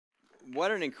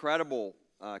what an incredible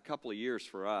couple of years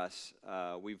for us.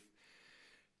 We've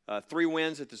 3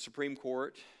 wins at the Supreme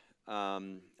Court.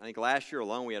 I think last year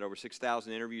alone we had over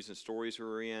 6,000 interviews and stories we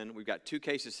were in. We've got 2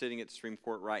 cases sitting at the Supreme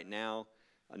Court right now.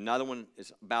 Another one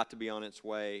is about to be on its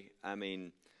way. I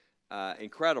mean,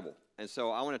 incredible. And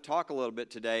so I want to talk a little bit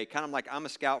today, kind of like I'm a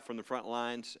scout from the front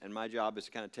lines, and my job is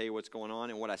to kind of tell you what's going on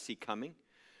and what I see coming.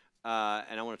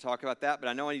 And I want to talk about that, but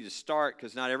I know I need to start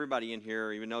because not everybody in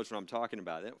here even knows what I'm talking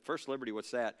about. First Liberty,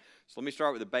 what's that? So let me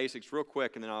start with the basics real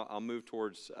quick, and then I'll move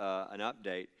towards an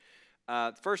update.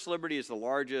 First Liberty is the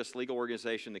largest legal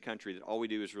organization in the country that all we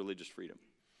do is religious freedom.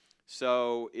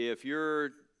 So if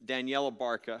you're Daniela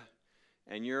Barca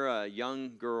and you're a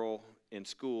young girl in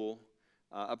school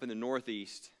up in the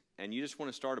Northeast and you just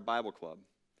want to start a Bible club,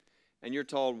 and you're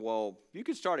told, well, you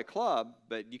can start a club,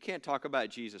 but you can't talk about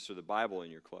Jesus or the Bible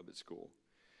in your club at school.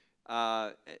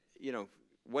 You know,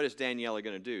 what is Daniela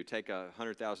going to do? Take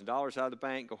 $100,000 out of the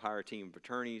bank, go hire a team of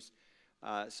attorneys?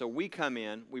 So we come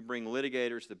in, we bring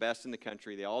litigators, the best in the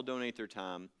country. They all donate their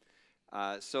time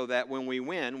so that when we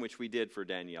win, which we did for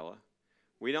Daniela,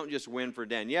 we don't just win for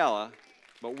Daniela,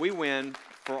 but we win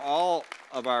for all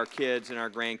of our kids and our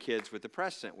grandkids with the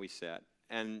precedent we set.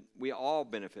 And we all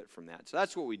benefit from that. So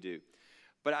that's what we do.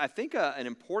 But I think an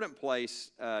important place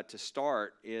to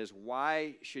start is,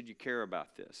 why should you care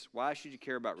about this? Why should you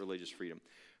care about religious freedom?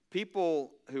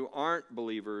 People who aren't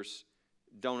believers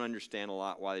don't understand a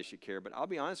lot why they should care. But I'll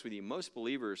be honest with you, most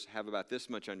believers have about this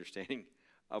much understanding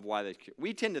of why they care.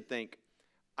 We tend to think,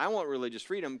 I want religious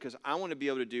freedom because I want to be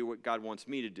able to do what God wants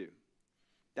me to do.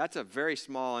 That's a very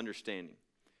small understanding.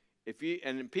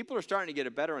 And people are starting to get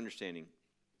a better understanding.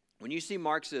 When you see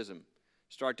Marxism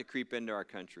start to creep into our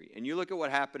country, and you look at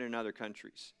what happened in other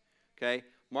countries, okay?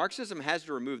 Marxism has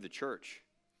to remove the church.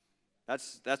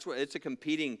 That's what it's a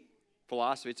competing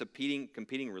philosophy. It's a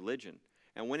competing religion.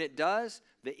 And when it does,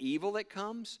 the evil that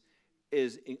comes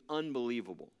is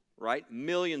unbelievable, right?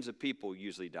 Millions of people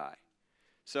usually die.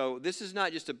 So this is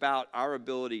not just about our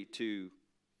ability to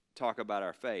talk about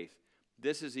our faith.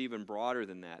 This is even broader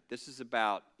than that. This is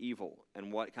about evil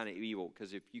and what kind of evil.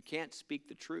 Because if you can't speak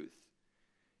the truth,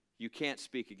 you can't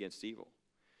speak against evil.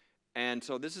 And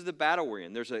so this is the battle we're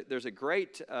in. There's a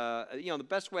great, the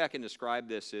best way I can describe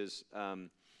this is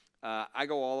I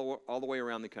go all the way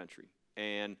around the country.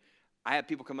 And I have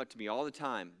people come up to me all the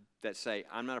time that say,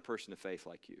 I'm not a person of faith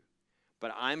like you.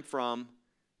 But I'm from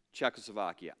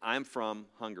Czechoslovakia. I'm from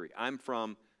Hungary. And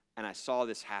I saw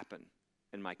this happen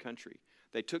in my country.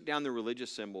 They took down the religious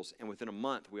symbols, and within a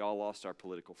month, we all lost our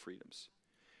political freedoms.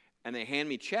 And they hand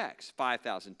me checks,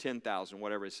 $5,000, $10,000,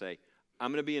 whatever, they say,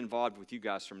 I'm going to be involved with you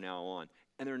guys from now on.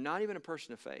 And they're not even a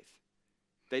person of faith.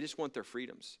 They just want their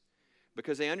freedoms.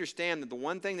 Because they understand that the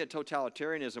one thing that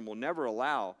totalitarianism will never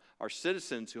allow are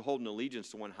citizens who hold an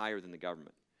allegiance to one higher than the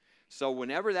government. So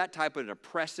whenever that type of an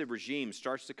oppressive regime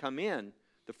starts to come in,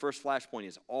 the first flashpoint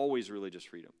is always religious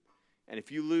freedom. And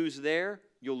if you lose there,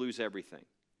 you'll lose everything.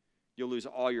 You'll lose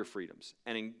all your freedoms.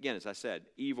 And again, as I said,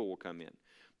 evil will come in.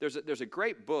 There's a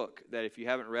great book that if you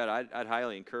haven't read, I'd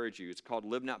highly encourage you. It's called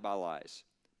Live Not by Lies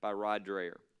by Rod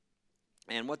Dreher.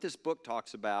 And what this book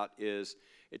talks about is,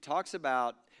 it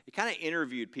kind of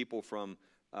interviewed people from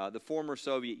the former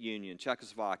Soviet Union,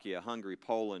 Czechoslovakia, Hungary,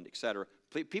 Poland, etc.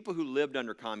 People who lived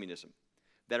under communism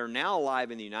that are now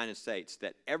alive in the United States,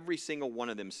 that every single one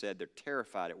of them said they're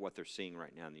terrified at what they're seeing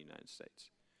right now in the United States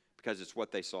because it's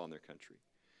what they saw in their country.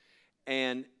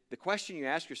 And the question you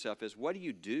ask yourself is, what do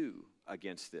you do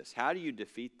against this? How do you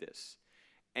defeat this?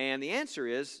 And the answer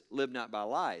is, live not by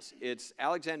lies. It's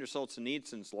Alexander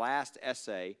Solzhenitsyn's last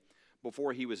essay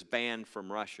before he was banned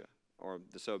from Russia or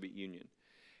the Soviet Union.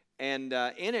 And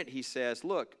in it he says,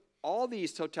 look, all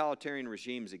these totalitarian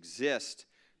regimes exist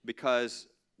because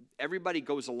everybody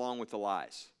goes along with the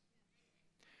lies.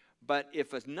 But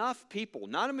if enough people,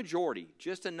 not a majority,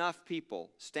 just enough people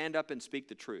stand up and speak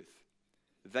the truth,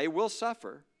 they will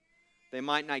suffer. They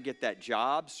might not get that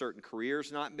job. Certain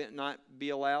careers not be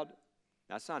allowed.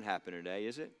 That's not happening today,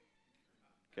 is it?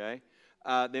 Okay.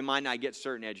 They might not get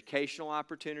certain educational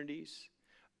opportunities.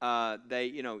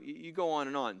 You go on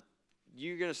and on.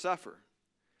 You're going to suffer.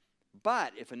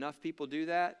 But if enough people do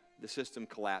that, the system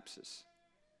collapses.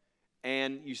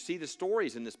 And you see the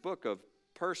stories in this book of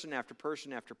person after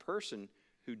person after person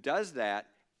who does that,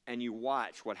 and you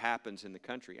watch what happens in the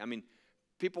country. I mean,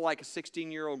 people like a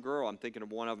 16-year-old girl, I'm thinking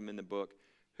of one of them in the book,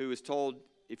 who was told,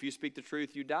 if you speak the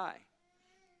truth, you die.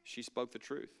 She spoke the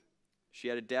truth. She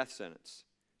had a death sentence.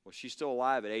 Well, she's still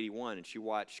alive at 81, and she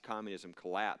watched communism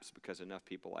collapse because enough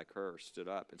people like her stood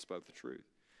up and spoke the truth.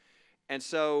 And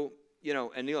so,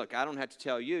 and look, I don't have to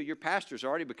tell you, your pastor's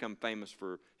already become famous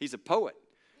for, he's a poet.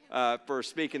 for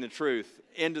speaking the truth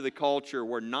into the culture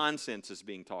where nonsense is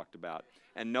being talked about.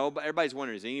 And everybody's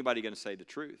wondering, is anybody going to say the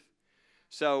truth?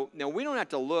 So now we don't have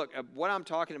to look at what I'm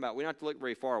talking about. We don't have to look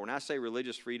very far. When I say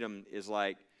religious freedom is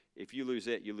like, if you lose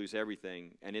it, you lose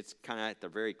everything. And it's kind of at the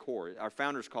very core. Our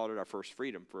founders called it our first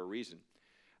freedom for a reason.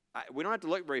 We don't have to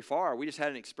look very far. We just had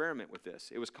an experiment with this.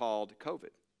 It was called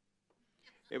COVID.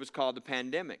 It was called the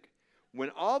pandemic. When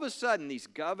all of a sudden these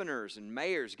governors and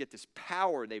mayors get this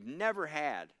power they've never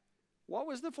had, what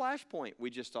was the flashpoint we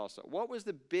just all saw? What was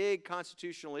the big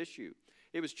constitutional issue?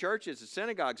 It was churches and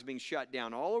synagogues being shut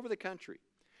down all over the country.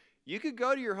 You could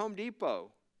go to your Home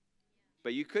Depot,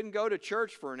 but you couldn't go to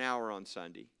church for an hour on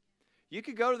Sunday. You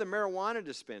could go to the marijuana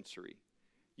dispensary.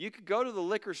 You could go to the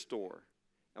liquor store,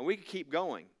 and we could keep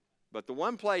going. But the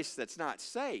one place that's not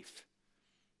safe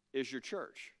is your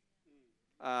church.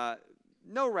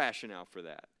 No rationale for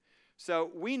that.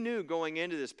 So we knew going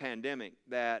into this pandemic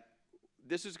that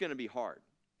this was going to be hard,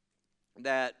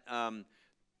 that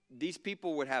these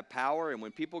people would have power, and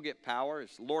when people get power,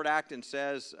 as Lord Acton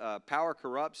says, power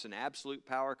corrupts and absolute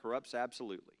power corrupts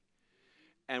absolutely.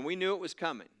 And we knew it was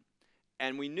coming,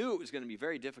 and we knew it was going to be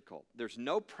very difficult. There's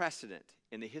no precedent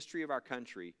in the history of our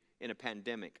country in a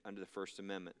pandemic under the First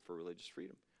Amendment for religious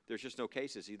freedom. There's just no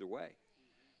cases either way.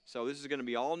 So this is going to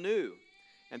be all new.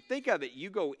 And think of it, you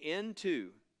go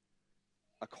into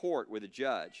a court with a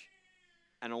judge,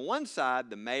 and on one side,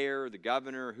 the mayor, the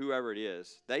governor, whoever it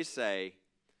is, they say,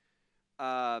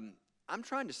 I'm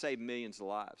trying to save millions of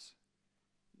lives.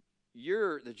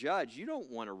 You're the judge. You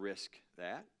don't want to risk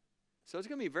that. So it's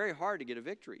going to be very hard to get a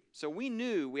victory. So we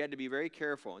knew we had to be very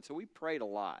careful, and so we prayed a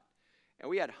lot. And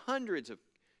we had hundreds of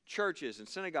churches and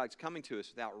synagogues coming to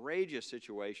us with outrageous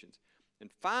situations.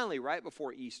 And finally, right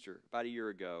before Easter, about a year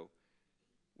ago,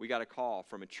 we got a call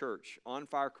from a church, On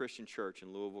Fire Christian Church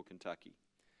in Louisville, Kentucky.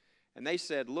 And they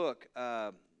said, look,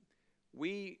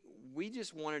 we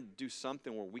just wanted to do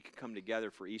something where we could come together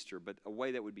for Easter, but a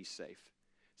way that would be safe.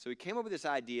 So we came up with this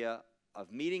idea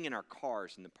of meeting in our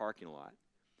cars in the parking lot.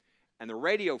 And the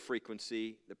radio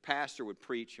frequency, the pastor would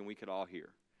preach and we could all hear.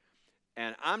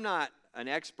 And I'm not an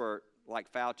expert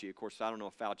like Fauci. Of course, I don't know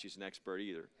if Fauci's an expert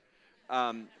either.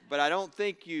 But I don't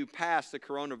think you pass the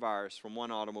coronavirus from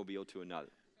one automobile to another.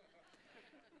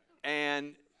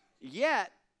 And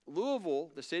yet, Louisville,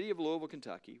 the city of Louisville,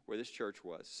 Kentucky, where this church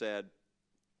was, said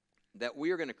that we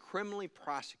are going to criminally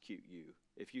prosecute you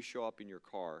if you show up in your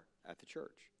car at the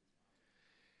church.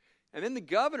 And then the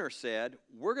governor said,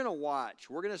 we're going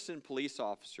to send police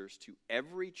officers to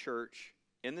every church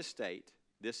in the state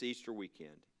this Easter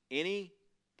weekend. Any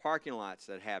parking lots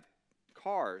that have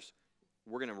cars,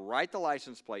 we're going to write the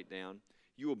license plate down.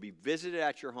 You will be visited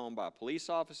at your home by a police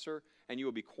officer, and you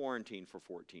will be quarantined for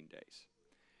 14 days.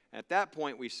 At that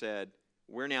point, we said,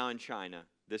 we're now in China.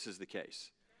 This is the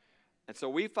case. And so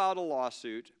we filed a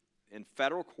lawsuit in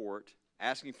federal court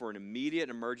asking for an immediate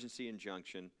emergency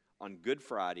injunction on Good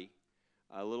Friday,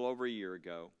 a little over a year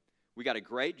ago. We got a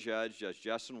great judge, Judge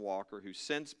Justin Walker, who's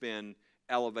since been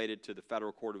elevated to the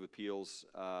Federal Court of Appeals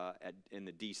in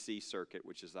the D.C. Circuit,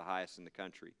 which is the highest in the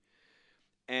country.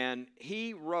 And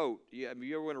he wrote, if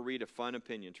you ever want to read a fun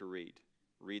opinion to read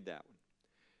that one.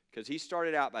 Because he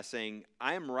started out by saying,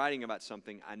 I am writing about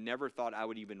something I never thought I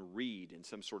would even read in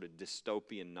some sort of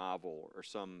dystopian novel or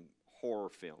some horror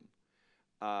film.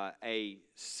 A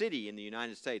city in the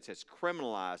United States has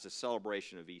criminalized the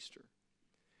celebration of Easter.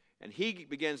 And he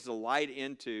begins to light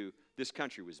into this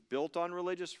country was built on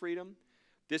religious freedom.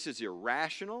 This is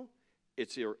irrational.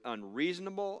 It's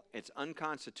unreasonable. It's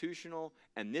unconstitutional.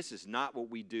 And this is not what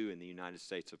we do in the United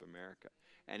States of America.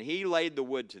 And he laid the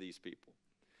wood to these people.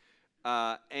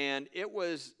 And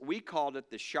we called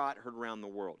it the shot heard around the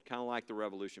world, kind of like the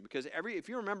revolution. Because if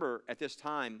you remember at this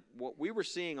time, what we were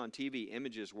seeing on TV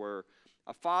images were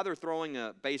a father throwing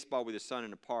a baseball with his son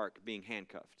in a park being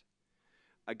handcuffed.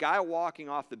 A guy walking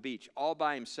off the beach all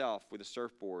by himself with a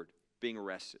surfboard being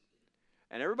arrested.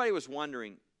 And everybody was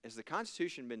wondering, has the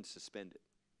Constitution been suspended?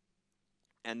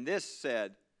 And this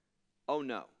said, oh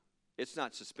no, it's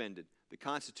not suspended. The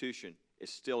Constitution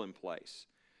is still in place.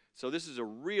 So this is a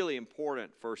really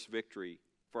important first victory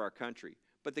for our country.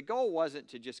 But the goal wasn't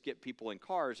to just get people in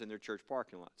cars in their church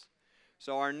parking lots.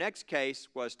 So our next case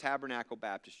was Tabernacle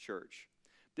Baptist Church.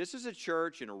 This is a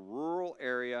church in a rural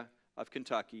area of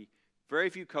Kentucky, very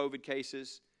few COVID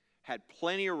cases, had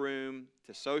plenty of room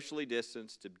to socially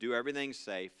distance, to do everything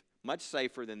safe, much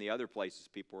safer than the other places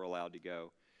people were allowed to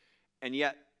go. And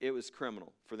yet it was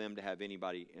criminal for them to have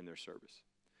anybody in their service.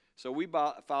 So we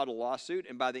filed a lawsuit,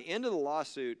 and by the end of the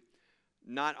lawsuit,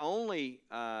 not only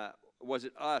was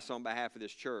it us on behalf of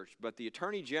this church, but the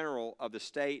Attorney General of the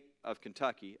state of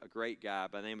Kentucky, a great guy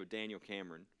by the name of Daniel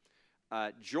Cameron,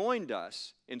 joined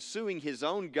us in suing his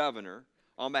own governor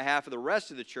on behalf of the rest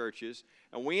of the churches,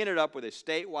 and we ended up with a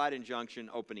statewide injunction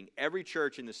opening every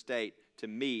church in the state to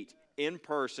meet in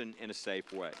person in a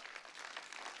safe way.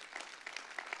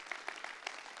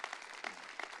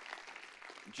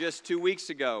 Just 2 weeks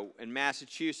ago in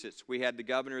Massachusetts, we had the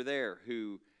governor there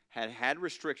who had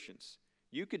restrictions.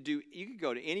 You could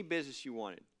go to any business you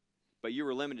wanted, but you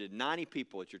were limited to 90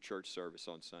 people at your church service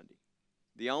on Sunday.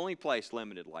 The only place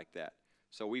limited like that.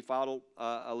 So we filed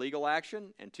a legal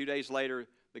action, and 2 days later,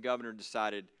 the governor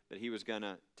decided that he was going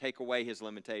to take away his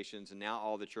limitations, and now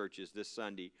all the churches this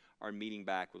Sunday are meeting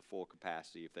back with full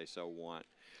capacity if they so want.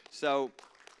 So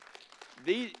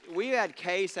we had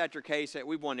case after case.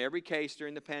 We've won every case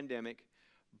during the pandemic,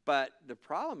 but the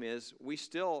problem is we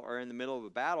still are in the middle of a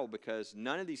battle because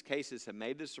none of these cases have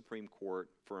made the Supreme Court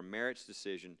for a merits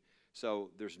decision. So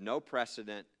there's no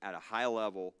precedent at a high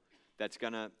level that's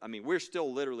going to, I mean, we're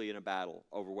still literally in a battle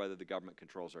over whether the government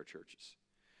controls our churches.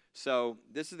 So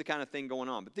this is the kind of thing going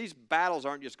on. But these battles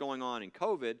aren't just going on in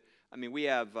COVID. I mean, we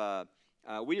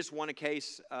just won a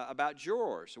case about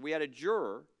jurors. We had a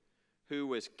juror who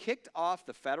was kicked off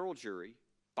the federal jury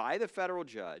by the federal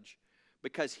judge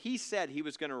because he said he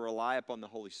was going to rely upon the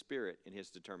Holy Spirit in his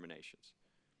determinations.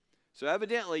 So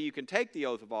evidently you can take the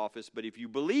oath of office, but if you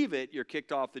believe it, you're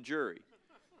kicked off the jury.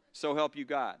 So help you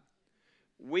God.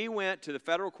 We went to the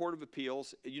Federal Court of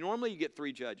Appeals. Normally you get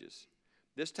 3 judges.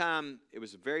 This time it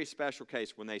was a very special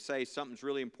case. When they say something's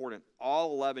really important,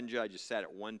 all 11 judges sat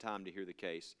at one time to hear the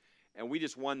case. And we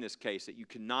just won this case that you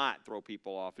cannot throw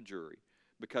people off a jury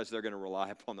because they're going to rely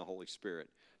upon the Holy Spirit,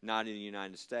 not in the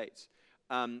United States.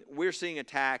 We're seeing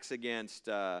attacks against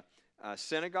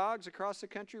synagogues across the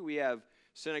country. We have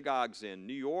synagogues in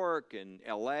New York and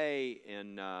L.A.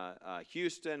 and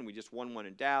Houston. We just won one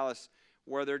in Dallas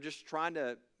where they're just trying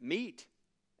to meet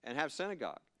and have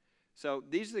synagogue. So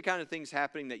these are the kind of things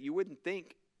happening that you wouldn't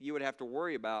think you would have to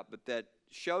worry about, but that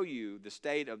show you the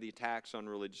state of the attacks on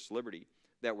religious liberty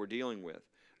that we're dealing with.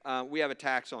 We have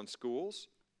attacks on schools.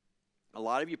 A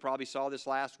lot of you probably saw this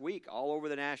last week all over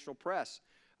the national press.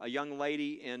 A young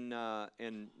lady in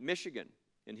Michigan,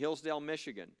 in Hillsdale,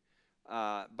 Michigan,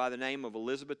 by the name of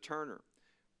Elizabeth Turner,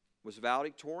 was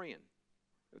valedictorian.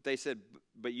 They said,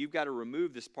 but you've got to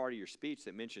remove this part of your speech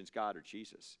that mentions God or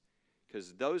Jesus,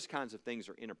 because those kinds of things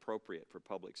are inappropriate for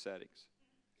public settings.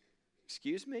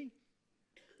 Excuse me?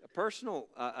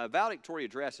 A valedictory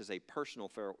address is a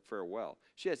personal farewell.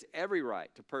 She has every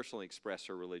right to personally express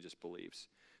her religious beliefs,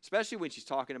 especially when she's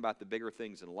talking about the bigger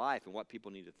things in life and what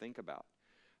people need to think about.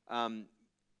 I'm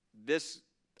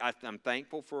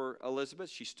thankful for Elizabeth.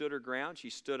 She stood her ground. She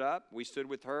stood up. We stood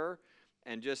with her.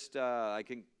 And just, I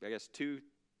guess, two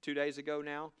days ago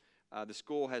now, the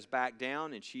school has backed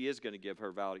down, and she is going to give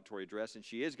her valedictory address, and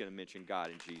she is going to mention God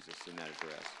and Jesus in that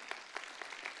address.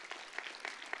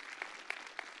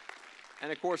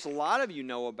 And, of course, a lot of you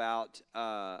know about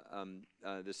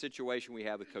the situation we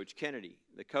have with Coach Kennedy,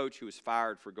 the coach who was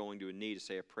fired for going to a knee to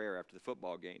say a prayer after the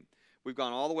football game. We've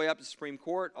gone all the way up to the Supreme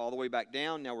Court, all the way back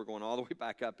down. Now we're going all the way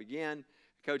back up again.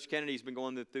 Coach Kennedy's been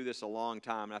going through this a long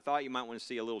time, and I thought you might want to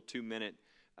see a little 2-minute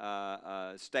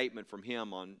statement from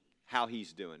him on how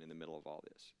he's doing in the middle of all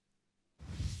this.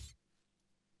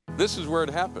 This is where it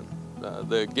happened.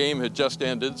 The game had just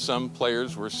ended. Some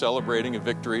players were celebrating a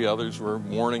victory, others were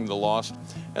mourning the loss.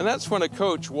 And that's when a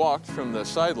coach walked from the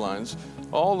sidelines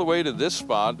all the way to this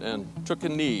spot and took a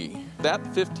knee. That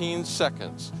 15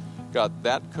 seconds got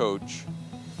that coach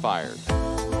fired.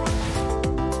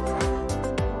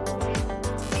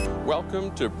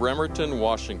 Welcome to Bremerton,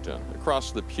 Washington,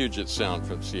 across the Puget Sound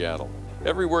from Seattle.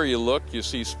 Everywhere you look, you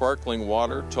see sparkling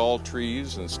water, tall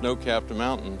trees, and snow-capped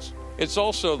mountains. It's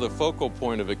also the focal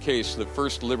point of a case that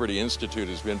First Liberty Institute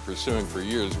has been pursuing for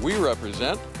years. We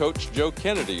represent Coach Joe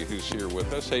Kennedy, who's here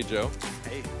with us. Hey, Joe.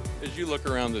 Hey. As you look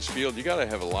around this field, you got to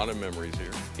have a lot of memories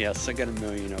here. Yes, I got a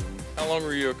million of them. How long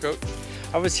were you a coach?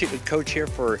 I was a coach here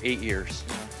for 8 years,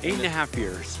 8.5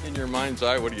 years. In your mind's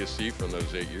eye, what do you see from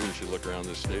those 8 years you look around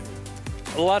this stadium?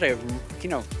 A lot of,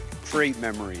 great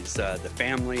memories. The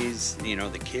families,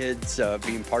 the kids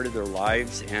being part of their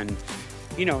lives, and,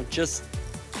 just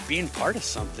being part of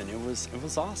something. It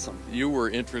was awesome. You were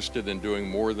interested in doing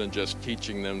more than just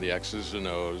teaching them the X's and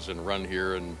O's and run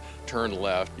here and turn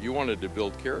left. You wanted to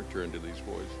build character into these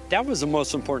boys. That was the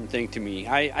most important thing to me.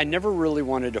 I never really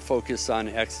wanted to focus on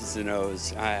X's and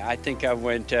O's. I think I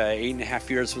went 8.5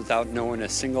 years without knowing a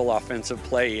single offensive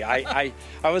play. I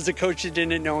was a coach that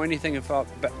didn't know anything about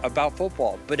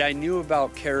football, but I knew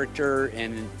about character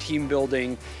and team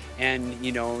building and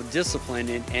discipline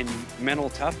and mental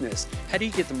toughness. How do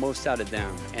you get the most out of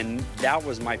them? And that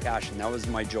was my passion. That was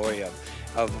my joy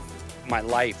of my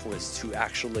life, was to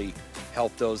actually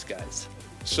help those guys.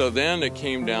 So then it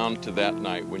came down to that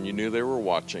night when you knew they were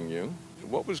watching you.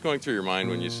 What was going through your mind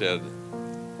when you said,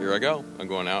 here I go, I'm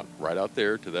going out right out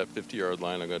there to that 50-yard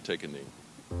line, I'm going to take a knee?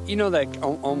 That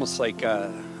almost like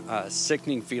a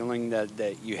sickening feeling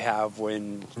that you have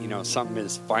when, something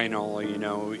is final,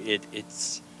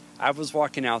 it's, I was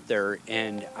walking out there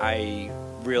and I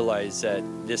realized that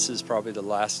this is probably the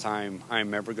last time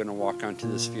I'm ever going to walk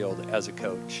onto this field as a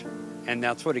coach. And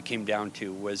that's what it came down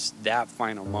to, was that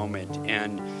final moment.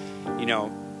 And,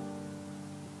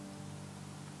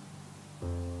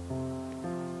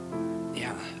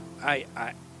 yeah,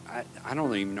 I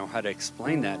don't even know how to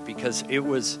explain that, because it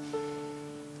was,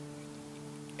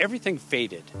 everything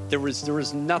faded. There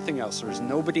was nothing else. There was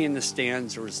nobody in the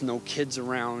stands. There was no kids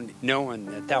around,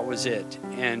 knowing that was it.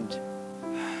 And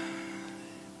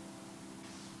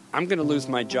I'm going to lose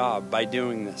my job by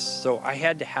doing this. So I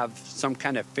had to have some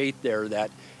kind of faith there that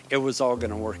it was all going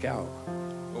to work out.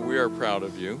 Well, we are proud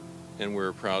of you, and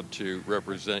we're proud to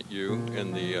represent you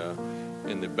in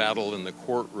the battle in the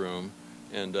courtroom,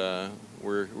 and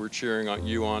we're cheering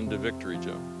you on to victory,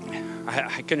 Joe.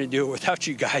 I couldn't do it without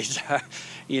you guys.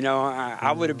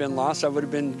 I would have been lost. I would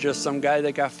have been just some guy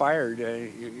that got fired.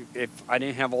 If I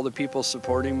didn't have all the people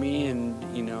supporting me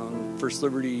and, First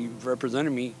Liberty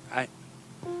representing me,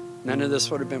 none of this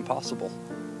would have been possible.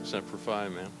 Semper Fi,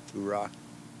 man. Hoorah.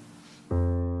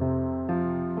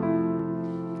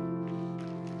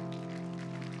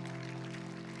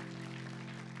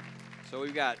 So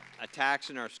we've got attacks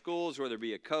in our schools, whether it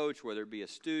be a coach, whether it be a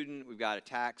student. We've got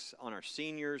attacks on our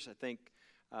seniors. I think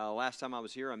last time I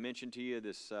was here, I mentioned to you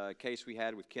this case we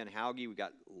had with Ken Hauge. We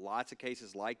got lots of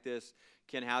cases like this.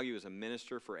 Ken Hauge was a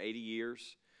minister for 80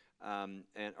 years,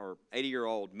 or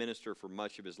 80-year-old minister for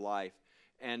much of his life,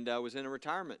 and was in a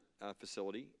retirement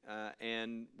facility,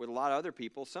 and with a lot of other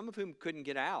people, some of whom couldn't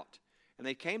get out. And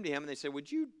they came to him and they said,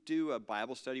 would you do a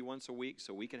Bible study once a week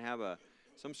so we can have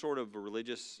some sort of a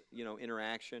religious,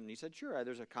 interaction? And he said, sure,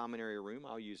 there's a common area room.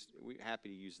 We're happy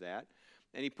to use that.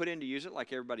 And he put in to use it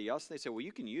like everybody else. And they said, well,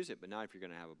 you can use it, but not if you're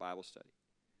going to have a Bible study.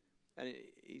 And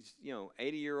he's,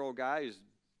 80-year-old guy who's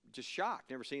just shocked,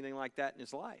 never seen anything like that in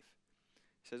his life.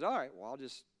 He says, all right, well, I'll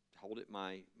just hold it in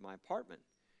my apartment.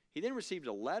 He then received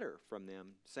a letter from them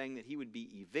saying that he would be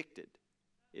evicted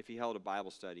if he held a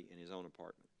Bible study in his own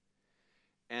apartment.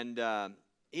 And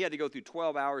he had to go through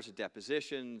 12 hours of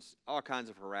depositions, all kinds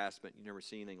of harassment. You've never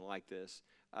seen anything like this.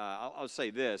 I'll say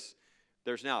this.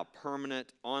 There's now a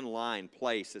permanent online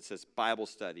place that says Bible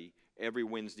study every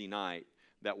Wednesday night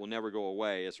that will never go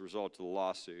away as a result of the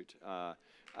lawsuit.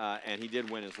 And he did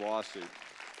win his lawsuit.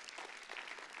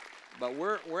 But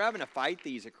we're having to fight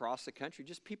these across the country.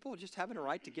 People just having a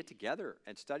right to get together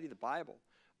and study the Bible.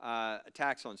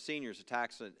 Attacks on seniors,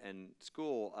 attacks in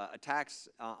school, attacks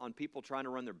on people trying to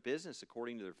run their business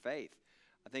according to their faith.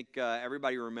 I think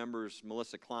everybody remembers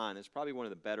Melissa Klein. It's probably one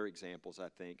of the better examples, I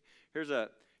think.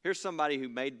 Here's somebody who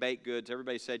made baked goods.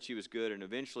 Everybody said she was good, and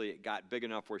eventually it got big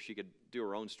enough where she could do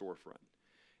her own storefront.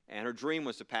 And her dream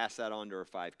was to pass that on to her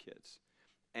 5 kids.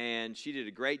 And she did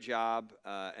a great job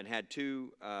and had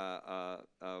 2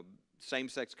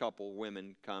 same-sex couple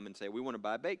women come and say, we want to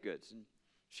buy baked goods. And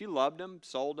she loved them,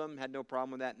 sold them, had no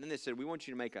problem with that. And then they said, we want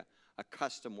you to make a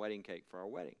custom wedding cake for our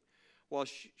wedding. Well,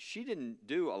 she didn't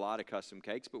do a lot of custom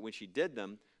cakes, but when she did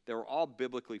them, they were all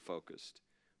biblically focused,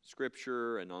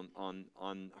 Scripture and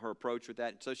on her approach with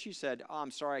that. So she said, oh,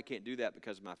 I'm sorry I can't do that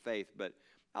because of my faith, but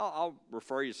I'll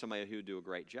refer you to somebody who would do a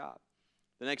great job.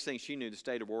 The next thing she knew, the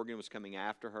state of Oregon was coming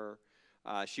after her.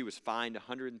 She was fined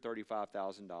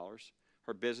 $135,000.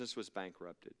 Her business was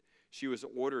bankrupted. She was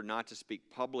ordered not to speak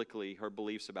publicly her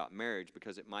beliefs about marriage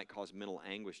because it might cause mental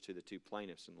anguish to the 2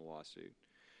 plaintiffs in the lawsuit.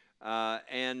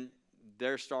 And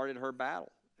there started her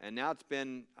battle. And now it's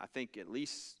been, I think, at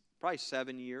least probably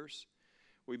 7 years.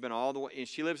 We've been all the way, and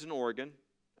she lives in Oregon,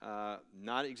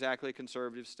 not exactly a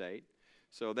conservative state.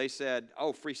 So they said,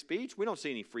 oh, free speech? We don't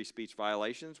see any free speech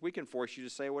violations. We can force you to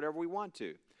say whatever we want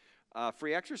to.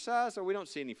 Free exercise? Oh, we don't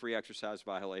see any free exercise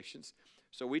violations.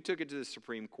 So we took it to the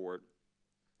Supreme Court.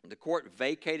 The court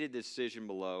vacated the decision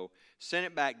below, sent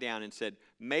it back down, and said,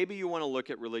 maybe you want to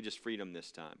look at religious freedom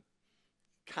this time.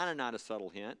 Kind of not a subtle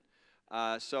hint.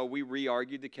 So we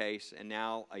re-argued the case, and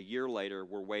now, a year later,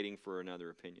 we're waiting for another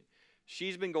opinion.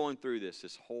 She's been going through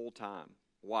this whole time.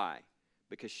 Why?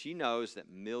 Because she knows that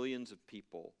millions of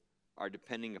people are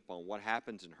depending upon what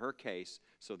happens in her case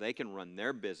so they can run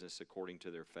their business according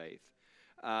to their faith.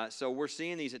 So we're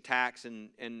seeing these attacks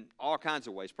in all kinds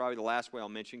of ways. Probably the last way I'll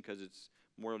mention, because it's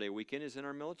Memorial Day weekend, is in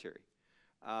our military.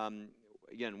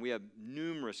 Again, we have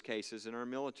numerous cases in our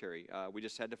military. We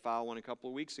just had to file one a couple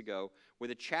of weeks ago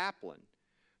with a chaplain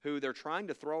who they're trying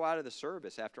to throw out of the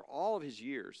service after all of his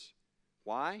years.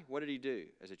 Why? What did he do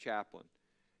as a chaplain?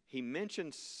 He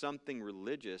mentioned something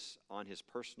religious on his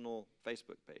personal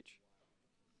Facebook page.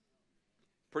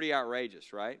 Pretty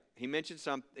outrageous, right? He mentioned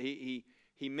he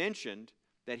mentioned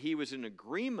that he was in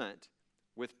agreement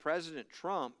with President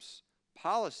Trump's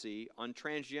policy on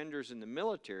transgenders in the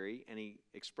military, and he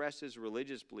expressed his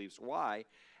religious beliefs. Why?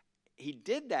 He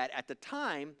did that at the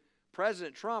time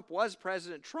President Trump was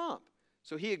President Trump.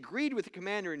 So he agreed with the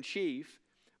commander-in-chief,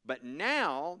 but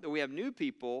now that we have new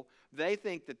people, they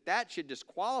think that that should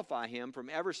disqualify him from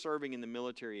ever serving in the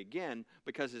military again,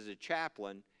 because as a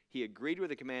chaplain, he agreed with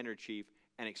the commander-in-chief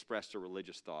and expressed a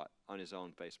religious thought on his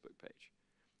own Facebook page.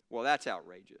 Well, that's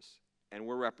outrageous, and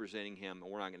we're representing him, and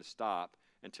we're not going to stop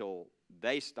until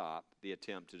they stop the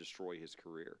attempt to destroy his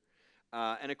career.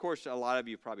 And of course, a lot of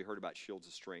you have probably heard about Shields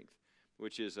of Strength,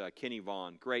 which is Kenny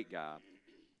Vaughn, great guy.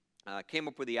 Came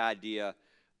up with the idea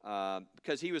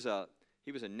because he was a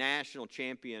national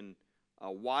champion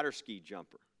water ski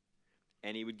jumper,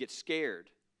 and he would get scared.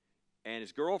 And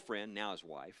his girlfriend, now his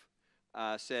wife,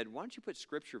 said, "Why don't you put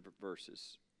scripture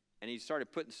verses?" And he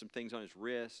started putting some things on his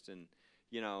wrist, and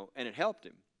and it helped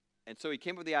him. And so he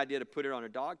came up with the idea to put it on a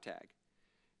dog tag.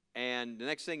 And the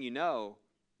next thing you know,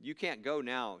 you can't go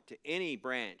now to any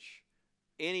branch,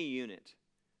 any unit,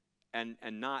 and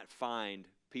not find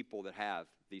people that have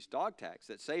these dog tags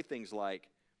that say things like,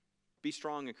 "Be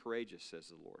strong and courageous," says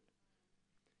the Lord.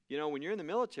 When you're in the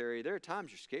military, there are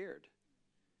times you're scared.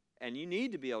 And you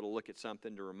need to be able to look at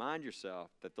something to remind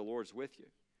yourself that the Lord's with you.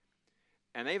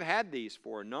 And they've had these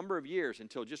for a number of years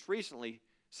until just recently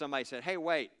somebody said, "Hey,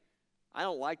 wait, I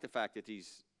don't like the fact that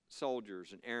these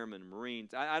soldiers and airmen and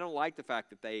Marines, I don't like the fact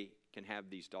that they can have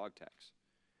these dog tags."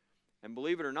 And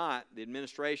believe it or not, the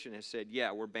administration has said,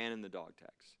 "Yeah, we're banning the dog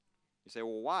tags." You say,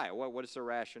 "Well, why? What is the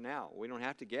rationale?" We don't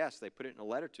have to guess. They put it in a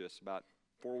letter to us about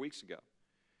 4 weeks ago.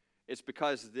 It's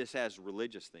because this has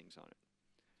religious things on it.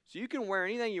 So you can wear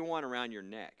anything you want around your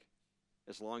neck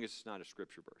as long as it's not a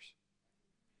scripture verse.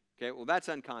 Okay, well, that's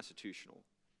unconstitutional.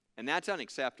 And that's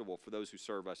unacceptable for those who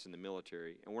serve us in the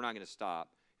military, and we're not going to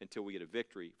stop until we get a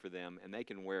victory for them, and they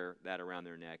can wear that around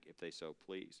their neck if they so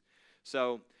please.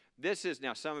 So this is,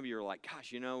 now some of you are like,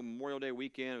 "Gosh, Memorial Day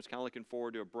weekend, I was kind of looking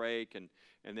forward to a break, and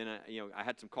then I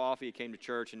had some coffee, I came to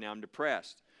church, and now I'm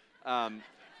depressed."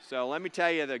 So let me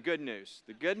tell you the good news.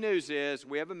 The good news is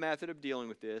we have a method of dealing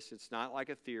with this. It's not like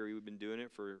a theory. We've been doing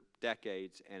it for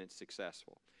decades, and it's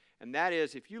successful. And that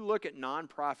is, if you look at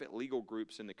nonprofit legal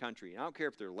groups in the country, I don't care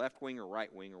if they're left-wing or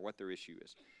right-wing or what their issue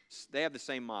is, they have the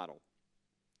same model.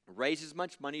 Raise as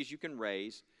much money as you can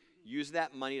raise. Use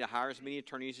that money to hire as many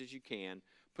attorneys as you can.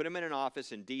 Put them in an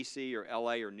office in D.C. or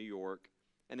L.A. or New York,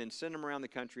 and then send them around the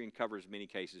country and cover as many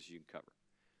cases as you can cover.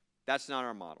 That's not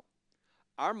our model.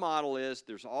 Our model is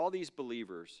there's all these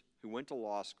believers who went to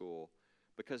law school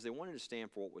because they wanted to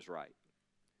stand for what was right.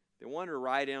 They wanted to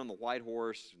ride in on the white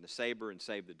horse and the saber and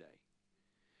save the day.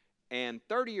 And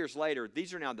 30 years later,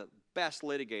 these are now the best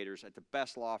litigators at the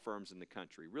best law firms in the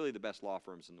country, really the best law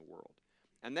firms in the world.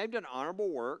 And they've done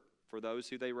honorable work for those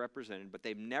who they represented, but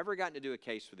they've never gotten to do a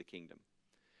case for the kingdom.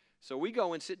 So we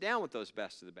go and sit down with those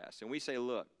best of the best, and we say,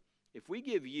 "Look, if we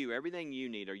give you everything you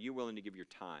need, are you willing to give your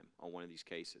time on one of these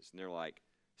cases?" And they're like,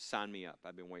 "Sign me up.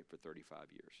 I've been waiting for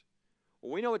 35 years.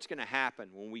 Well, we know what's going to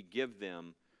happen when we give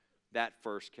them that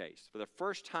first case. For the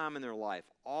first time in their life,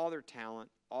 all their talent,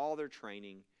 all their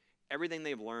training, everything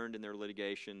they've learned in their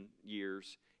litigation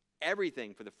years,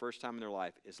 everything for the first time in their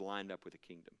life is lined up with the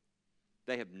kingdom.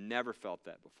 They have never felt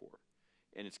that before.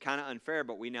 And it's kind of unfair,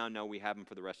 but we now know we have them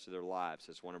for the rest of their lives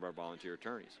as one of our volunteer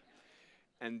attorneys.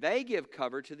 And they give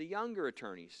cover to the younger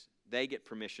attorneys. They get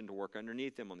permission to work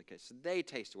underneath them on the case. So they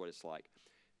taste what it's like.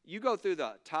 You go through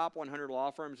the top 100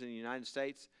 law firms in the United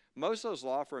States, most of those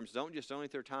law firms don't just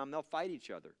donate their time, they'll fight each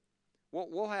other.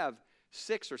 We'll have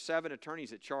 6 or 7 attorneys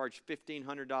that charge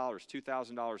 $1,500,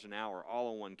 $2,000 an hour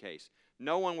all in one case.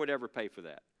 No one would ever pay for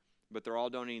that, but they're all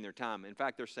donating their time. In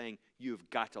fact, they're saying, "You've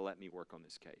got to let me work on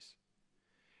this case."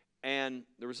 And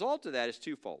the result of that is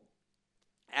twofold.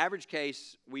 Average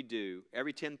case we do,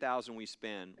 every $10,000 we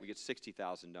spend, we get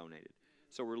 $60,000 donated.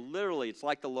 So we're literally, it's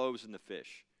like the loaves and the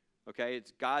fish. Okay,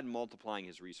 it's God multiplying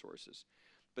his resources.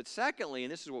 But secondly,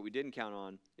 and this is what we didn't count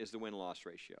on, is the win-loss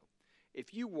ratio.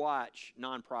 If you watch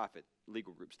nonprofit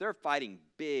legal groups, they're fighting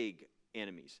big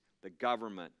enemies, the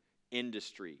government,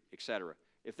 industry, etc.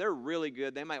 If they're really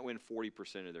good, they might win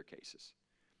 40% of their cases.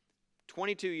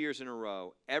 22 years in a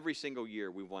row, every single year,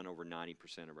 we won over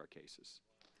 90% of our cases.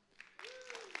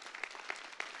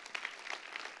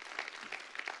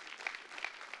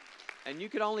 And you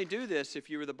could only do this if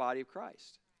you were the body of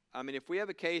Christ. I mean, if we have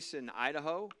a case in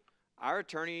Idaho, our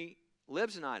attorney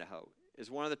lives in Idaho,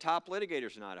 is one of the top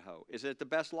litigators in Idaho, is at the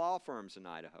best law firms in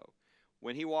Idaho.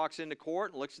 When he walks into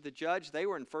court and looks at the judge, they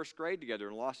were in first grade together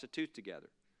and lost a tooth together.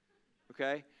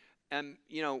 Okay? And,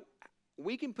 you know,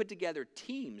 we can put together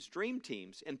teams, dream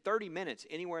teams, in 30 minutes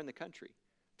anywhere in the country.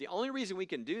 The only reason we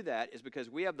can do that is because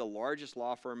we have the largest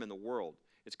law firm in the world.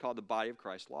 It's called the Body of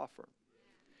Christ Law Firm.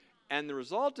 And the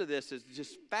result of this is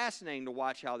just fascinating to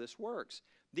watch how this works.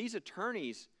 These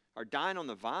attorneys are dying on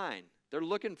the vine. They're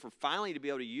looking for finally to be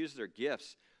able to use their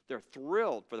gifts. They're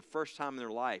thrilled for the first time in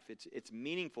their life. It's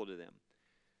meaningful to them.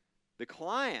 The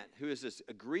client, who is this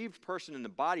aggrieved person in the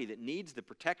body that needs the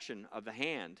protection of the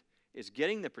hand, is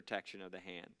getting the protection of the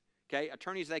hand. Okay?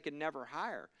 Attorneys they could never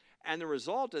hire. And the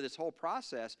result of this whole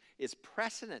process is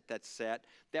precedent that's set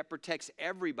that protects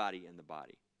everybody in the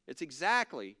body. It's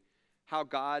exactly how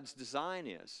God's design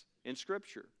is in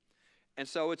Scripture. And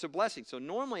so it's a blessing. So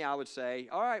normally I would say,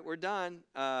 all right, we're done.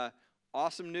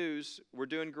 Awesome news. We're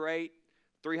doing great.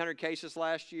 300 cases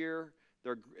last year.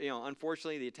 They're, you know,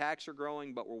 unfortunately, the attacks are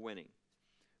growing, but we're winning.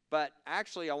 But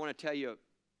actually, I want to tell you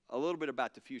a little bit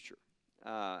about the future.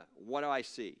 What do I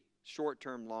see?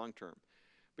 Short-term, long-term.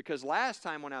 Because last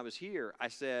time when I was here, I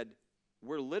said,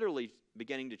 we're literally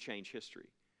beginning to change history.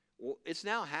 Well, it's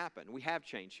now happened. We have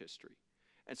changed history.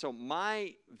 And so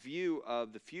my view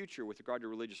of the future with regard to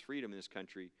religious freedom in this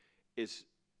country is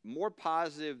more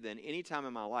positive than any time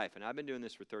in my life. And I've been doing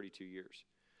this for 32 years.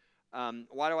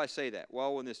 Why do I say that?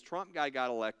 Well, when this Trump guy got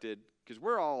elected, because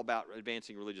we're all about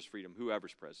advancing religious freedom,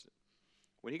 whoever's president.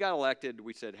 When he got elected,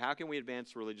 we said, how can we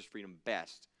advance religious freedom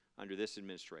best under this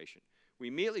administration? We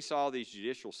immediately saw these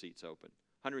judicial seats open,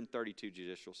 132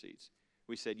 judicial seats.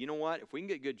 We said, you know what? If we can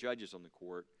get good judges on the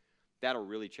court, that'll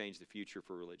really change the future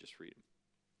for religious freedom.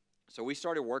 So we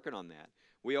started working on that.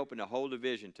 We opened a whole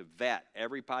division to vet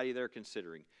everybody they're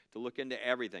considering, to look into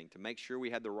everything, to make sure we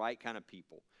had the right kind of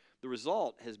people. The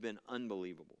result has been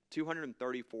unbelievable.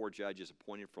 234 judges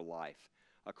appointed for life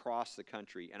across the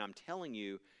country. And I'm telling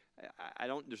you,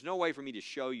 there's no way for me to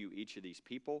show you each of these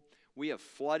people. We have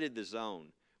flooded the zone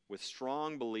with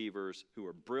strong believers who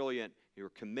are brilliant, who are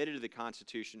committed to the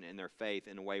Constitution and their faith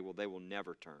in a way where they will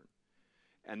never turn.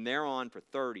 And they're on for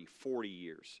 30, 40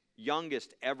 years.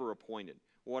 Youngest ever appointed.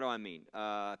 What do I mean?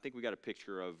 I think we got a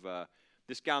picture of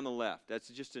this guy on the left. That's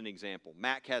just an example.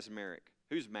 Matt Kaczmarek.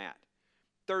 Who's Matt?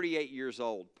 38 years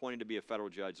old, appointed to be a federal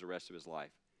judge the rest of his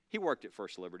life. He worked at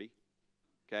First Liberty.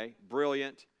 Okay?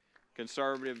 Brilliant,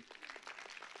 conservative.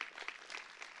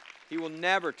 He will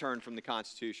never turn from the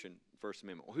Constitution, First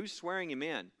Amendment. Well, who's swearing him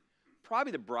in?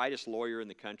 Probably the brightest lawyer in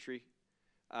the country.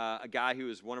 A guy who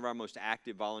is one of our most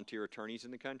active volunteer attorneys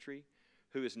in the country,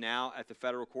 who is now at the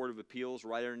Federal Court of Appeals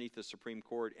right underneath the Supreme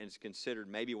Court and is considered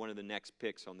maybe one of the next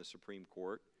picks on the Supreme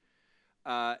Court.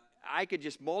 I could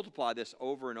just multiply this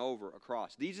over and over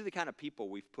across. These are the kind of people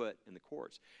we've put in the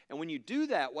courts. And when you do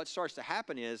that, what starts to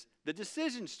happen is the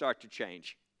decisions start to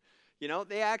change. You know,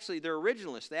 they're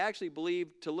originalists. They actually believe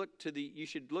you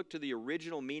should look to the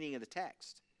original meaning of the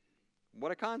text.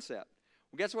 What a concept.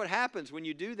 Well, guess what happens when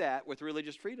you do that with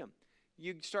religious freedom?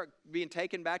 You start being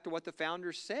taken back to what the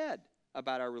founders said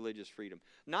about our religious freedom.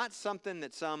 Not something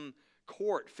that some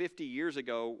court 50 years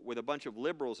ago with a bunch of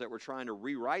liberals that were trying to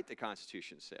rewrite the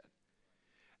Constitution said.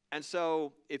 And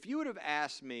so if you would have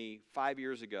asked me 5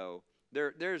 years ago,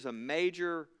 there's a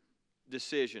major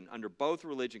decision under both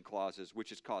religion clauses which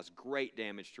has caused great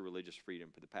damage to religious freedom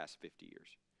for the past 50 years.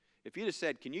 If you'd have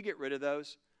said, can you get rid of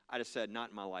those? I'd have said, not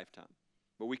in my lifetime.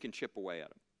 But we can chip away at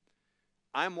them.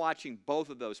 I'm watching both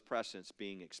of those precedents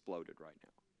being exploded right now.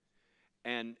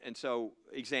 And so,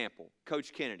 example,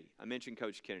 Coach Kennedy. I mentioned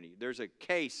Coach Kennedy. There's a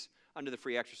case under the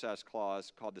Free Exercise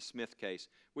Clause called the Smith case,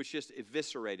 which just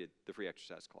eviscerated the Free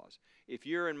Exercise Clause. If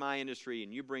you're in my industry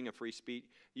and you bring a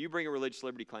religious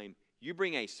liberty claim, you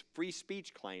bring a free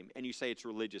speech claim and you say it's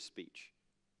religious speech.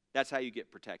 That's how you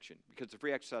get protection, because the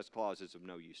Free Exercise Clause is of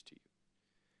no use to you,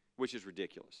 which is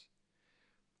ridiculous.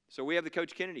 So we have the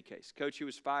Coach Kennedy case. Coach who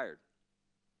was fired.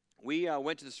 We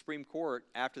went to the Supreme Court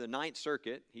after the Ninth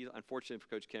Circuit. Unfortunately for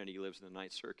Coach Kennedy, he lives in the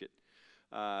Ninth Circuit,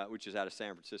 which is out of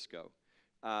San Francisco.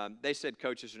 They said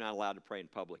coaches are not allowed to pray in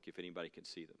public if anybody can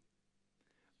see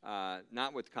them.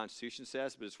 Not what the Constitution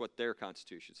says, but it's what their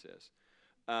Constitution says.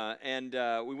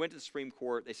 We went to the Supreme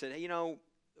Court. They said, hey, you know,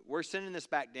 we're sending this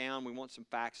back down. We want some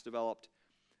facts developed.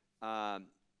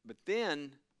 But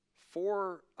then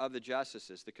 4 of the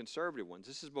justices, the conservative ones,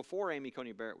 this is before Amy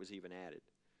Coney Barrett was even added,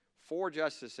 4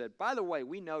 justices said, by the way,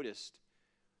 we noticed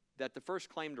that the first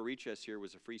claim to reach us here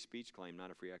was a free speech claim,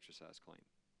 not a free exercise claim.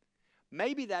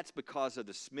 Maybe that's because of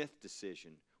the Smith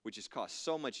decision, which has caused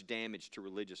so much damage to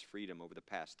religious freedom over the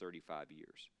past 35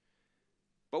 years.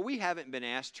 But we haven't been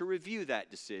asked to review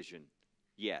that decision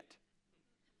yet.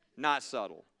 Not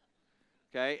subtle.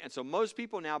 Okay? And so most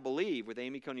people now believe, with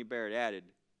Amy Coney Barrett added,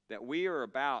 that we are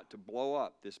about to blow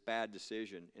up this bad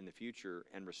decision in the future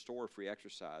and restore free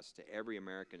exercise to every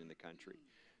American in the country.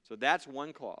 So that's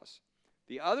one clause.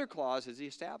 The other clause is the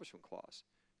Establishment Clause.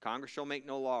 Congress shall make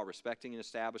no law respecting an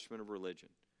establishment of religion.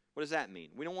 What does that mean?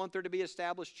 We don't want there to be an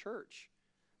established church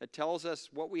that tells us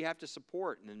what we have to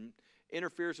support and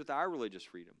interferes with our religious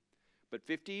freedom. But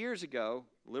 50 years ago,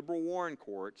 liberal Warren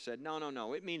Court said,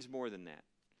 no, it means more than that.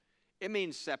 It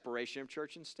means separation of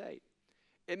church and state.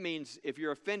 It means if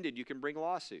you're offended, you can bring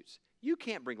lawsuits. You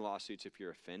can't bring lawsuits if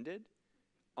you're offended.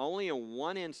 Only in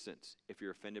one instance, if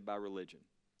you're offended by religion.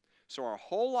 So our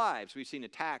whole lives, we've seen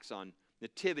attacks on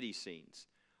nativity scenes,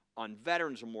 on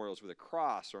veterans memorials with a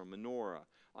cross or a menorah,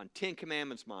 on Ten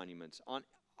Commandments monuments, on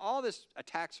all this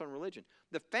attacks on religion.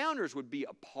 The founders would be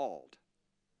appalled.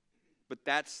 But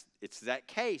it's that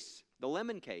case, the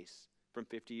Lemon case from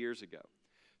 50 years ago.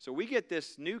 So we get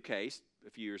this new case a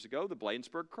few years ago, the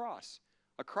Bladensburg Cross,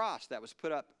 a cross that was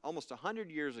put up almost 100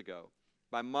 years ago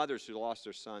by mothers who lost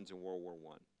their sons in World War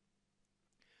I.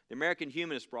 The American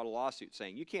Humanists brought a lawsuit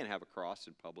saying, you can't have a cross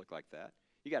in public like that.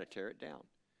 You got to tear it down.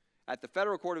 At the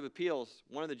Federal Court of Appeals,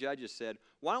 one of the judges said,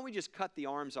 why don't we just cut the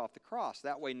arms off the cross?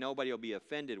 That way nobody will be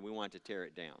offended. We want to tear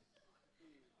it down.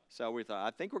 So we thought,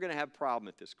 I think we're going to have a problem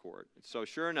at this court. So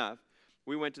sure enough,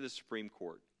 we went to the Supreme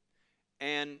Court.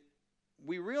 And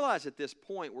we realized at this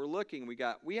point,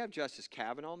 we have Justice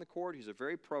Kavanaugh on the court, who's a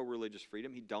very pro-religious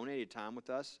freedom. He donated time with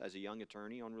us as a young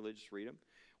attorney on religious freedom.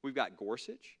 We've got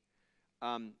Gorsuch.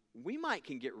 We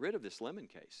can get rid of this Lemon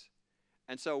case.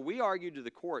 And so we argued to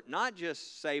the court, not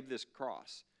just save this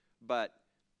cross, but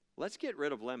let's get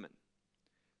rid of Lemon.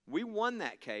 We won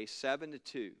that case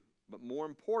 7-2, but more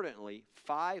importantly,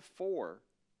 5-4,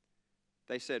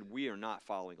 they said we are not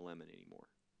following Lemon anymore.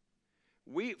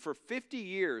 For 50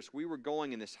 years, we were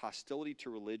going in this hostility to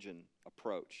religion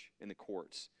approach in the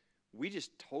courts. We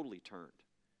just totally turned.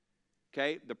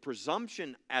 Okay? The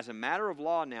presumption as a matter of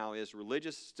law now is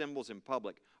religious symbols in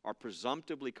public are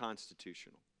presumptively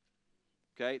constitutional.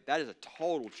 Okay? That is a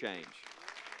total change.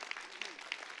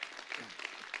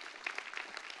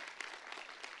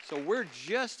 So we're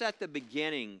just at the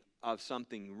beginning of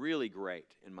something really great,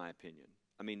 in my opinion.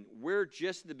 I mean, we're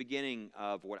just at the beginning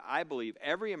of what I believe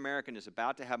every American is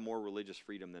about to have more religious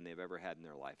freedom than they've ever had in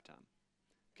their lifetime.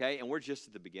 Okay? And we're just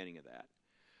at the beginning of that.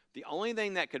 The only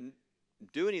thing that could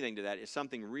do anything to that is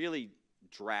something really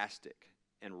drastic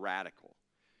and radical.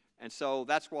 And so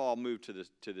that's why I'll move to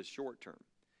the short term.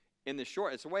 In the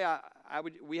short, it's the way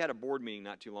we had a board meeting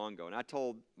not too long ago, and I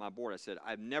told my board, I said,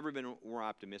 I've never been more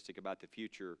optimistic about the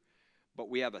future,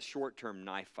 but we have a short-term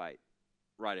knife fight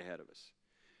right ahead of us.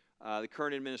 The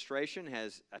current administration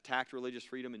has attacked religious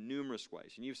freedom in numerous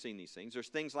ways, and you've seen these things. There's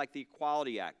things like the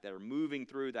Equality Act that are moving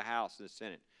through the House and the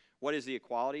Senate. What is the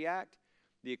Equality Act?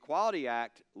 The Equality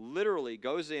Act literally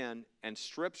goes in and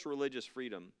strips religious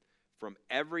freedom from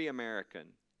every American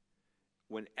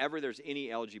whenever there's any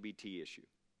LGBT issue.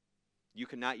 You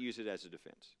cannot use it as a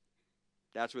defense.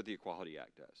 That's what the Equality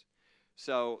Act does.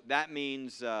 So that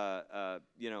means,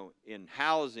 in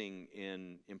housing,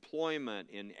 in employment,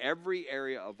 in every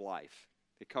area of life,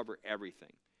 they cover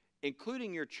everything,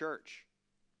 including your church.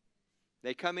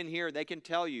 They come in here, they can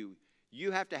tell you,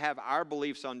 you have to have our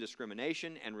beliefs on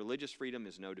discrimination, and religious freedom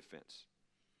is no defense.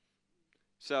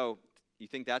 So you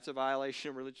think that's a violation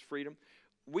of religious freedom?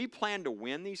 We plan to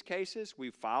win these cases.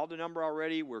 We've filed a number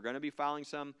already. We're going to be filing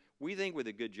some. We think with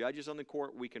the good judges on the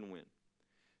court, we can win.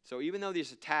 So even though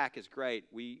this attack is great,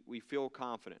 we feel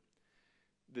confident.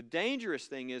 The dangerous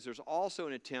thing is there's also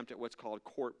an attempt at what's called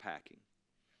court packing.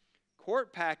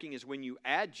 Court packing is when you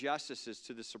add justices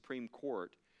to the Supreme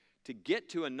Court to get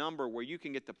to a number where you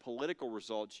can get the political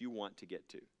results you want to get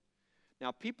to.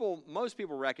 Now, most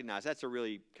people recognize that's a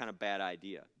really kind of bad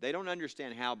idea. They don't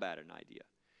understand how bad an idea.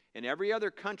 In every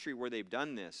other country where they've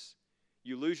done this,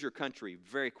 you lose your country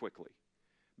very quickly.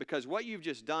 Because what you've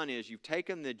just done is you've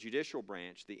taken the judicial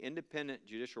branch, the independent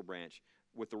judicial branch,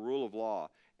 with the rule of law,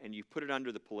 and you've put it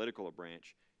under the political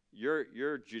branch.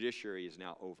 Your judiciary is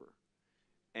now over.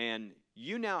 And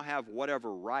you now have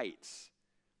whatever rights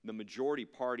the majority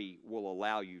party will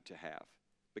allow you to have.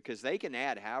 Because they can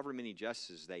add however many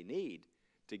justices they need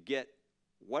to get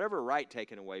whatever right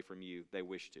taken away from you they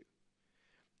wish to.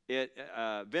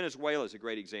 Venezuela is a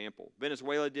great example.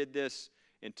 Venezuela did this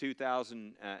in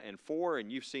 2004,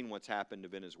 and you've seen what's happened to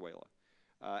Venezuela.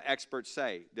 Experts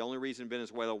say the only reason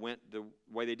Venezuela went the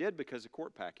way they did because of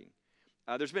court packing.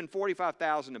 There's been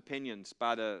 45,000 opinions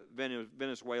by the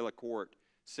Venezuela court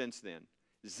since then.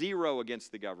 0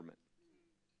 against the government.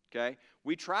 Okay?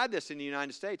 We tried this in the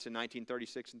United States in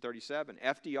 1936 and 37.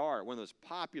 FDR, one of those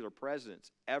popular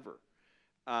presidents ever,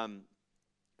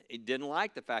 he didn't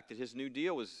like the fact that his New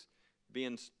Deal was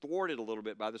being thwarted a little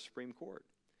bit by the Supreme Court.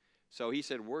 So he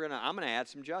said, I'm going to add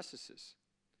some justices.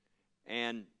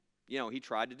 And, you know, he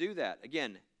tried to do that.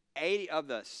 Again, 80 of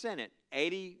the Senate,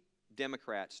 80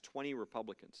 Democrats, 20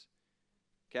 Republicans.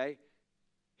 Okay?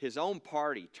 His own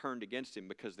party turned against him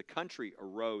because the country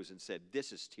arose and said,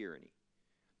 this is tyranny.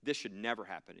 This should never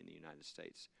happen in the United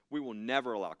States. We will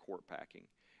never allow court packing.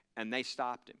 And they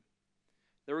stopped him.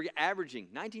 They were averaging,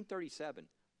 1937,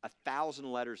 1,000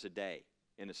 letters a day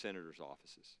in the senator's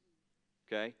offices.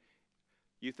 Okay?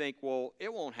 You think, well,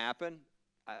 it won't happen.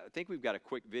 I think we've got a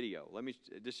quick video.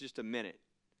 This is just a minute.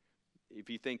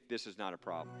 If you think this is not a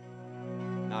problem,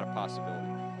 not a possibility.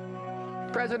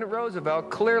 President Roosevelt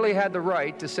clearly had the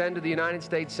right to send to the United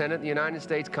States Senate and the United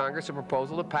States Congress a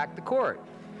proposal to pack the court.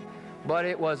 But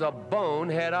it was a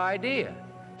bonehead idea.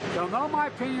 They'll know my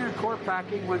opinion on court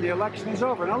packing when the election is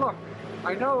over. Now look,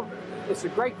 I know it's a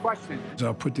great question.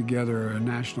 I'll put together a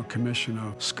national commission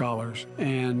of scholars,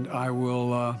 and I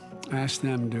will ask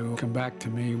them to come back to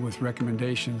me with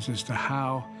recommendations as to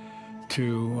how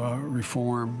to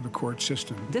reform the court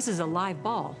system. This is a live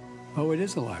ball. Oh, it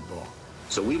is a live ball.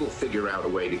 So we will figure out a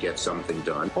way to get something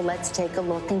done. Well, let's take a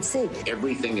look and see.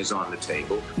 Everything is on the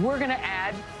table. We're going to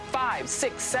add 5,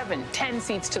 6, 7, 10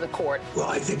 seats to the court. Well,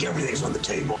 I think everything's on the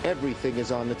table. Everything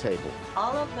is on the table.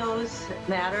 All of those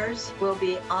matters will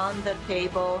be on the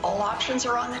table. All options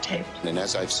are on the table. And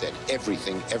as I've said,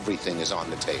 everything is on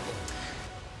the table.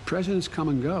 Presidents come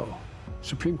and go.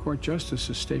 Supreme Court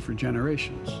justices stay for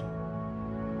generations.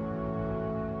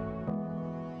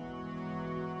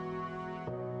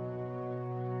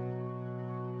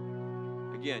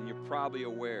 Again, you're probably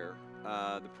aware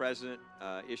the president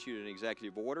issued an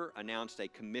executive order, announced a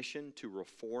commission to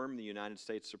reform the United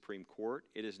States Supreme Court.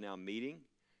 It is now meeting,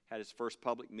 had its first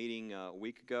public meeting a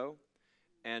week ago,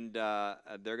 and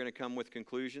they're going to come with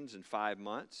conclusions in 5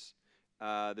 months.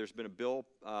 There's been a bill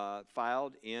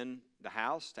filed in the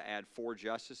House to add 4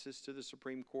 justices to the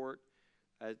Supreme Court.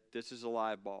 This is a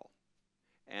live ball,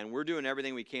 and we're doing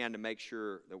everything we can to make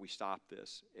sure that we stop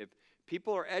this. If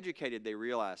people are educated, they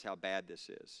realize how bad this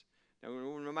is. Now,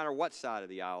 no matter what side of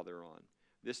the aisle they're on,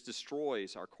 this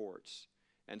destroys our courts.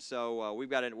 And so we've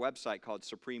got a website called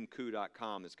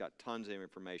supremecoup.com. It's got tons of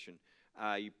information.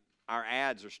 Our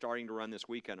ads are starting to run this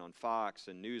weekend on Fox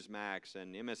and Newsmax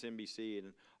and MSNBC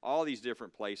and all these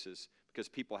different places because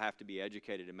people have to be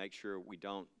educated to make sure we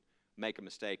don't make a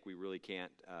mistake we really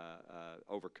can't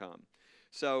overcome.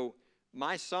 So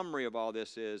my summary of all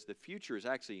this is the future is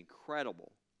actually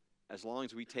incredible as long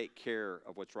as we take care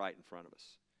of what's right in front of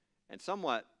us. And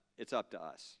somewhat, it's up to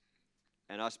us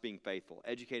and us being faithful,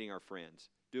 educating our friends,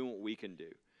 doing what we can do.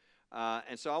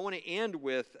 And so I want to end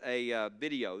with a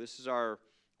video. This is one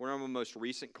of our most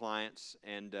recent clients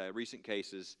and recent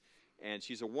cases. And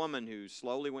she's a woman who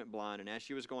slowly went blind, and as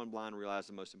she was going blind, realized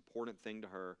the most important thing to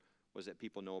her was that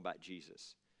people know about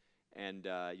Jesus. And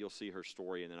you'll see her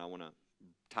story, and then I want to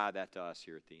tie that to us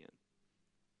here at the end.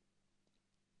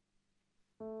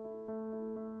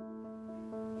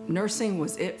 Nursing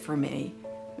was it for me.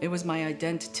 It was my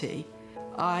identity.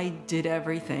 I did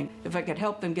everything. If I could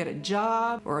help them get a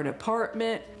job or an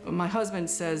apartment, my husband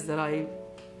says that I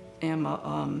am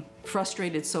a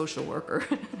frustrated social worker.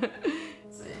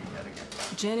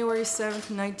 January 7th,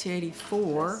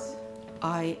 1984,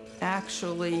 I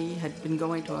actually had been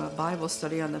going to a Bible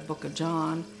study on the book of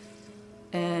John,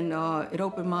 and it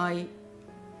opened my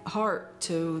heart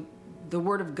to the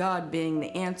Word of God being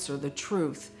the answer, the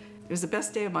truth. It was the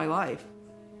best day of my life.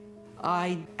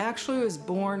 I actually was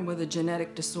born with a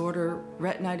genetic disorder,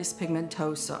 retinitis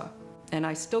pigmentosa, and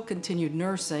I still continued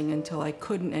nursing until I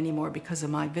couldn't anymore because of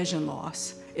my vision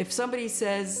loss. If somebody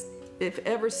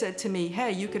ever said to me,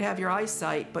 hey, you could have your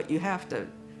eyesight, but you have to,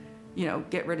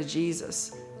 get rid of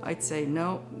Jesus, I'd say,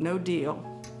 no, no deal.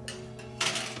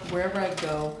 Wherever I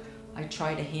go, I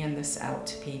try to hand this out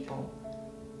to people.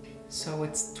 So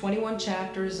it's 21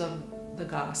 chapters of the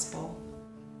gospel.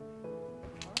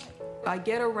 I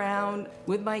get around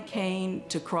with my cane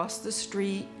to cross the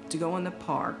street, to go in the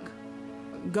park.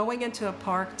 Going into a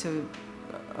park to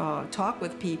talk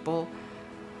with people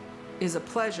is a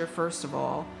pleasure, first of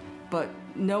all, but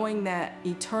knowing that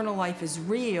eternal life is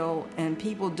real and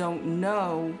people don't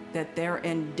know that they're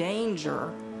in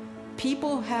danger.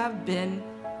 People have been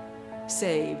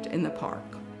saved in the park.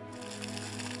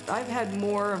 I've had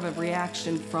more of a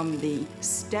reaction from the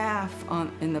staff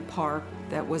in the park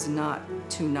that was not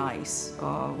too nice,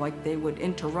 like they would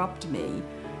interrupt me.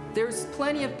 There's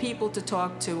plenty of people to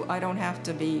talk to. I don't have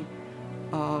to be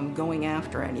going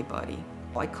after anybody.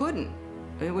 I couldn't.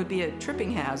 It would be a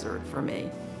tripping hazard for me.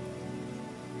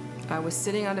 I was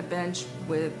sitting on a bench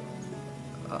with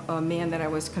a man that I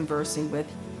was conversing with.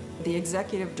 The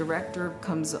executive director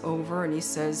comes over and he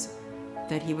says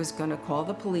that he was going to call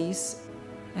the police.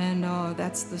 And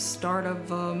that's the start of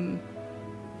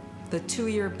the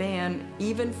 2-year ban,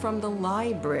 even from the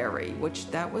library, which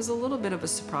that was a little bit of a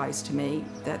surprise to me,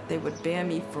 that they would ban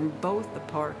me from both the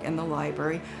park and the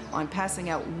library on passing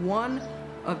out one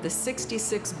of the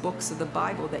 66 books of the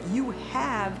Bible that you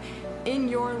have in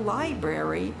your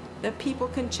library that people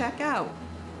can check out.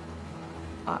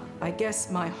 I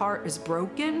guess my heart is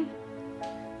broken,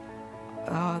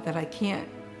 that I can't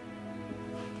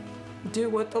do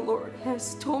what the Lord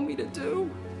has told me to do.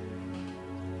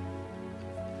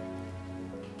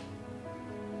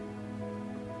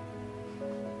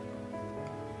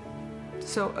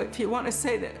 So if you want to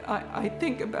say that I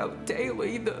think about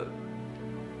daily the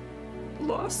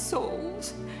lost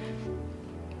souls.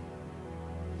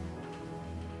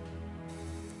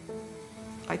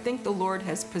 I think the Lord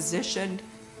has positioned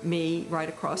me right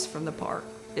across from the park.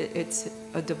 It's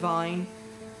a divine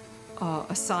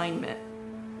assignment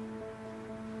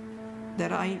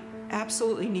that I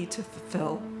absolutely need to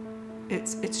fulfill.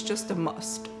 It's just a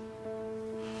must.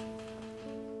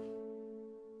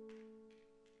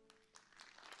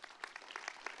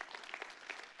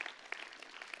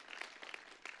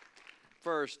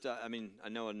 First, I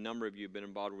know a number of you have been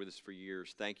involved with us for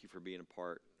years. Thank you for being a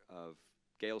part of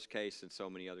Gail's case and so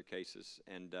many other cases.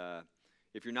 And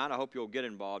if you're not, I hope you'll get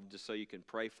involved just so you can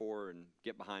pray for and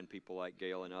get behind people like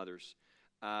Gail and others.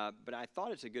 But I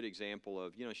thought it's a good example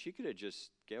of, Gail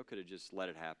could have just let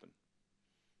it happen.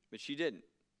 But she didn't.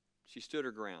 She stood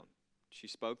her ground. She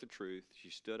spoke the truth. She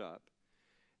stood up.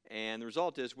 And the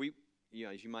result is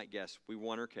as you might guess, we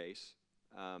won her case.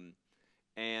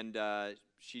 And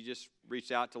she just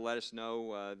reached out to let us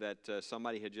know that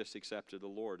somebody had just accepted the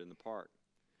Lord in the park,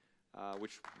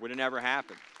 which would have never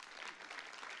happened.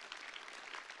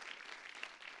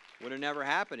 Would have never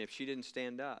happened if she didn't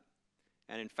stand up.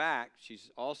 And in fact,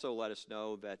 she's also let us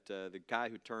know that the guy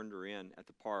who turned her in at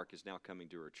the park is now coming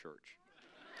to her church.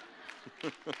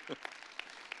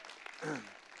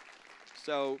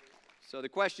 So the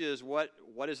question is, what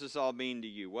does this all mean to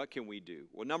you? What can we do?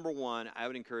 Well, number one, I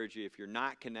would encourage you, if you're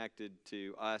not connected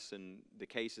to us and the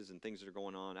cases and things that are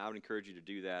going on, I would encourage you to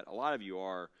do that. A lot of you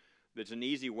are. There's an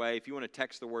easy way. If you want to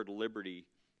text the word liberty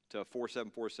to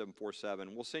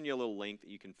 474747, we'll send you a little link that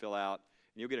you can fill out,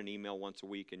 and you'll get an email once a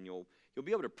week, and you'll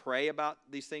be able to pray about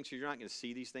these things because you're not going to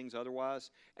see these things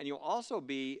otherwise. And you'll also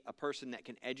be a person that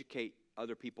can educate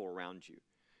other people around you.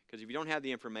 Because if you don't have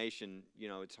the information,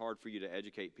 it's hard for you to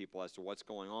educate people as to what's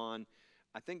going on.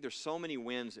 I think there's so many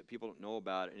wins that people don't know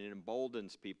about, and it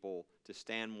emboldens people to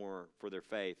stand more for their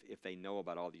faith if they know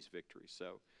about all these victories.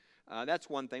 So that's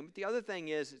one thing. But the other thing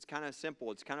is, it's kind of simple.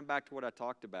 It's kind of back to what I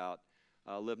talked about,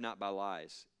 live not by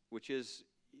lies, which is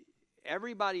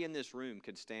everybody in this room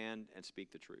can stand and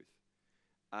speak the truth.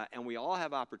 And we all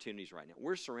have opportunities right now.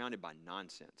 We're surrounded by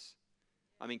nonsense.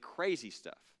 Crazy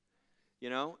stuff.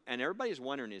 And everybody's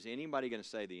wondering, is anybody going to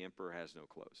say the emperor has no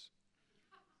clothes?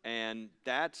 And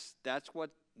that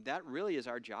really is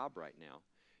our job right now.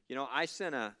 I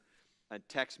sent a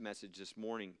text message this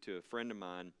morning to a friend of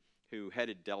mine who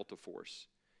headed Delta Force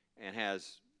and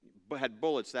had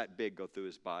bullets that big go through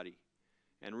his body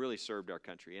and really served our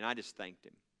country. And I just thanked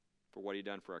him for what he'd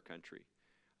done for our country.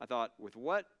 I thought,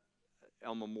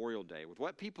 on Memorial Day, with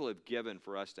what people have given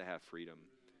for us to have freedom,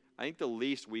 I think the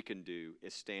least we can do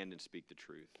is stand and speak the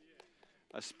truth,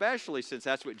 especially since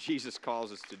that's what Jesus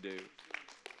calls us to do.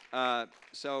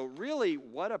 So really,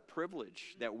 what a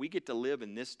privilege that we get to live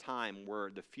in this time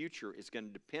where the future is going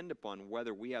to depend upon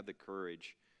whether we have the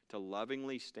courage to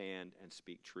lovingly stand and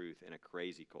speak truth in a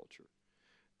crazy culture.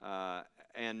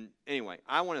 And anyway,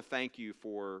 I want to thank you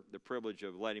for the privilege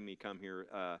of letting me come here.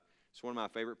 It's one of my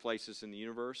favorite places in the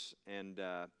universe, and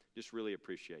just really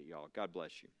appreciate y'all. God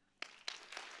bless you.